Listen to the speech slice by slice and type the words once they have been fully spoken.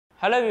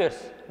Hello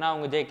viewers, நான்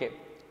உங்கள் JK.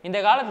 இந்த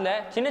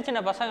காலத்தில் சின்ன சின்ன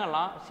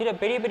பசங்கள்லாம் சில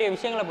பெரிய பெரிய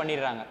விஷயங்களை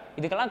பண்ணிடுறாங்க.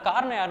 இதுக்கெல்லாம்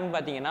காரணம் யாருன்னு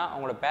பார்த்தீங்கன்னா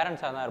அவங்களோட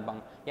பேரண்ட்ஸாக தான்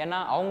இருப்பாங்க. ஏன்னா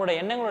அவங்களோட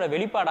எண்ணங்களோட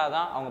வெளிப்பாடாக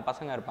தான் அவங்க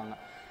பசங்க இருப்பாங்க.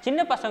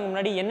 சின்ன பசங்க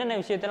முன்னாடி என்னென்ன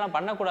விஷயத்தெல்லாம்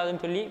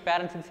பண்ணக்கூடாதுன்னு சொல்லி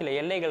பேரண்ட்ஸுக்கு சில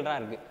எல்லைகள் தான்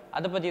இருக்குது.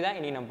 அதை பற்றி தான்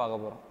இனி நம்ம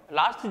பார்க்க போகிறோம்.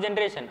 லாஸ்ட்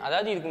ஜென்ரேஷன்,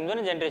 அதாவது இதுக்கு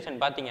முந்தின ஜென்ரேஷன்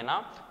பார்த்தீங்கன்னா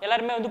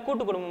எல்லாருமே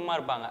கூட்டு குடும்பமாக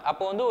இருப்பாங்க.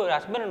 அப்போ ஒரு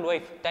ஹஸ்பண்ட் அண்ட்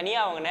ஒய்ஃப்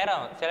தனியாக அவங்க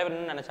நேரம்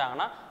செலவிடணும்னு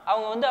நினச்சாங்கன்னா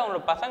அவங்க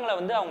அவங்களோட பசங்களை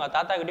அவங்க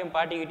தாத்தாக்கிட்டையும்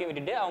பாட்டிக்கிட்டையும்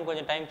விட்டுட்டு அவங்க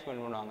கொஞ்சம் டைம்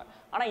ஸ்பெண்ட் பண்ணுவாங்க.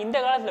 ஆனால் இந்த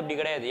காலத்தில் அப்படி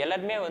கிடையாது.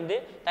 எல்லாருமே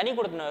தனி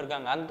குடும்பம்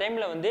இருக்காங்க. அந்த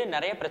டைமில்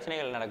நிறைய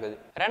பிரச்சனைகள் நடக்குது.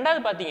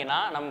 ரெண்டாவது பார்த்தீங்கன்னா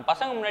நம்ம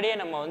பசங்க முன்னாடியே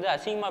நம்ம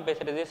அசிங்கமாக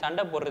பேசுறது,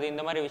 சண்டை போடுறது,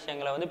 இந்த மாதிரி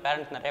விஷயங்களை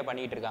பேரண்ட்ஸ் நிறைய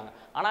பண்ணிட்டு இருக்காங்க.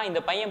 ஆனால்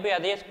இந்த பையன் போய்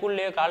அதே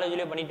ஸ்கூல்லேயோ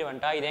காலேஜ்லேயோ பண்ணிட்டு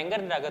வந்துட்டா இது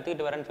எங்கேருந்து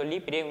கற்றுக்கிட்டு வரேன்னு சொல்லி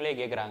பெரியவங்களே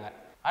கேட்குறாங்க.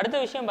 அடுத்த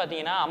விஷயம்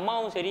பார்த்தீங்கன்னா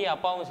அம்மாவும் சரி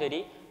அப்பாவும் சரி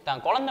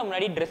தான் குழந்தை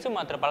முன்னாடி ட்ரெஸ்ஸு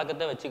மாத்திர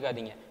பழக்கத்தை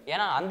வச்சுக்காதீங்க.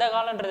 ஏன்னா அந்த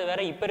காலன்றது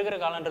வேற, இப்போ இருக்கிற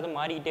காலன்றது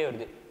மாறிக்கிட்டே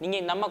வருது.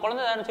 நீங்கள் நம்ம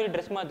குழந்தை தானே சொல்லி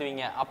ட்ரெஸ்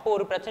மாற்றுவீங்க, அப்போ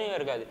ஒரு பிரச்சனையும்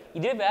இருக்காது.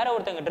 இதே வேற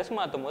ஒருத்தங்க ட்ரெஸ்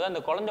மாற்றும் போது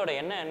அந்த குழந்தையோட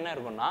எண்ணம் என்ன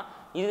இருக்குன்னா,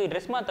 இது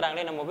ட்ரெஸ்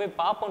மாற்றுறாங்களே நம்ம போய்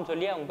பார்ப்போம்னு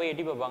சொல்லி அவங்க போய்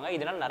எட்டி பார்ப்பாங்க.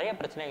 இதனால் நிறைய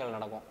பிரச்சனைகள்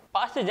நடக்கும்.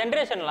 பாஸ்ட்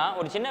ஜென்ரேஷன்லாம்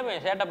ஒரு சின்ன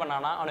பையன் சேட்டை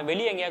பண்ணானா அவனை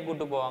வெளியே எங்கேயா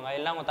கூட்டு போவாங்க,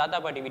 இல்லை அவங்க தாத்தா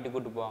பாட்டி வீட்டுக்கு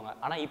கூட்டு போவாங்க.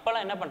 ஆனால்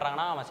இப்போலாம் என்ன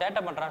பண்ணுறாங்கன்னா, அவன்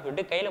சேட்டை பண்ணுறான்னு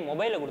சொல்லிட்டு கையில்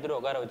மொபைலை கொடுத்துட்டு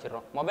உட்கார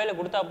வச்சிடறோம். மொபைலை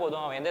கொடுத்தா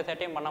போதும், அவன் எந்த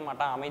சேட்டையும் பண்ண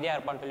மாட்டான், அமைதியாக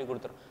இருப்பான்னு சொல்லி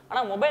கொடுத்துரும்.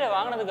 ஆனால் மொபைலை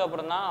வாங்கினதுக்கு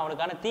அப்புறம் தான்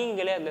அவனுக்கான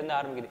தீங்குகளே அதுலேருந்து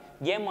ஆரம்பிக்குது.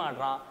 கேம்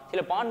ஆடுறான்,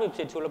 சில பான்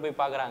வெப்சைட்ஸ் உள்ள போய்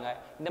பார்க்குறாங்க.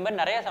 இந்த மாதிரி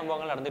நிறைய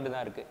சம்பவங்கள் நடந்துட்டு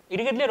தான் இருக்குது.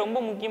 இருக்கிறதுலே ரொம்ப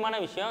முக்கியமான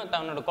விஷயம்,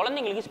 தன்னோட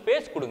குழந்தைங்களுக்கு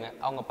ஸ்பேஸ் கொடுங்க.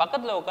 அவங்க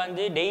பக்கத்தில்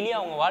உட்காந்து டெய்லியும்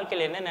அவங்க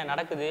வாழ்க்கையில் என்னென்ன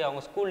நடக்குது, அவங்க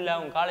ஸ்கூலில்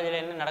அவங்க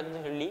காலேஜில் என்ன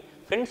நடக்குதுன்னு சொல்லி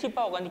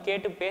ஃப்ரெண்ட்ஷிப்பாக உட்காந்து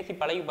கேட்டு பேசி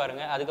பழகி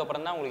பாருங்கள்.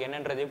 அதுக்கப்புறம் தான் உங்களுக்கு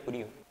என்னன்றதே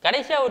புரியும்.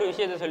 கடைசியாக ஒரு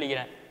விஷயத்த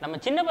சொல்லிக்கிறேன். நம்ம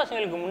சின்ன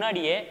பசங்களுக்கு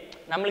முன்னாடியே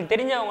நம்மளுக்கு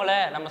தெரிஞ்சவங்கள,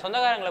 நம்ம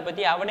சொந்தக்காரங்களை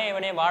பற்றி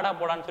அவனே வாடா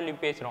போடான்னு சொல்லி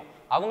பேசுகிறோம்.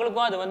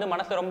 அவங்களுக்கும் அது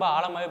மனசு ரொம்ப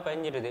ஆழமாகவே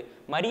பதிஞ்சிடுது.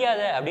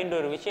 மரியாதை அப்படின்ற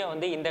ஒரு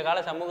விஷயம் இந்த கால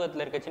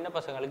சமூகத்தில் இருக்க சின்ன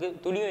பசங்களுக்கு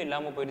துளியும்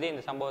இல்லாமல் போயிடுது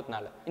இந்த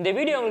சம்பவத்தினால. இந்த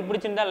வீடியோ உங்களுக்கு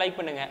பிடிச்சிருந்தா லைக்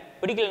பண்ணுங்க,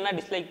 பிடிக்கலன்னா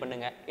டிஸ்லைக்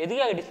பண்ணுங்க.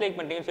 எதுக்காக டிஸ்லைக்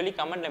பண்ணுறீங்கன்னு சொல்லி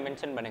கமெண்ட்ல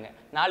மென்ஷன் பண்ணுங்க.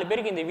 4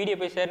 பேருக்கு இந்த வீடியோ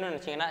போய் சேரணும்னு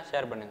நினச்சிங்கன்னா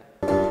ஷேர் பண்ணுங்க.